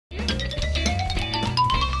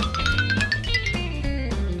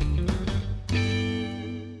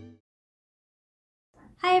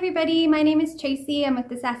Hi everybody, my name is Tracy. I'm with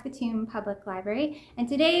the Saskatoon Public Library, and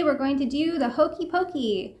today we're going to do the Hokey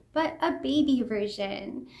Pokey, but a baby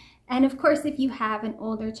version. And of course, if you have an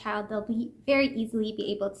older child, they'll very easily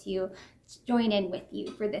be able to join in with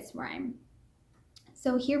you for this rhyme.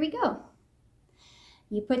 So here we go.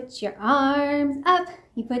 You put your arms up,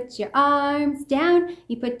 you put your arms down,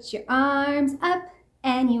 you put your arms up,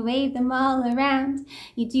 and you wave them all around.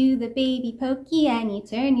 You do the baby pokey and you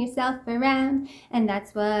turn yourself around, and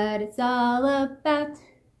that's what it's all about.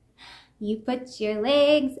 You put your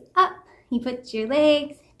legs up, you put your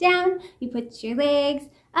legs down, you put your legs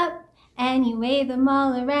up, and you wave them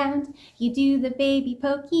all around. You do the baby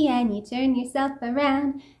pokey and you turn yourself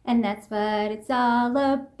around, and that's what it's all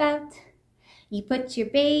about. You put your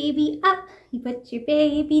baby up, you put your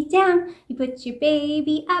baby down, you put your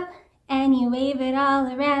baby up, and you wave it all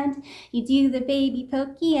around. You do the baby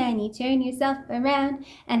pokey and you turn yourself around,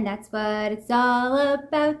 and that's what it's all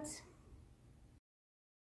about.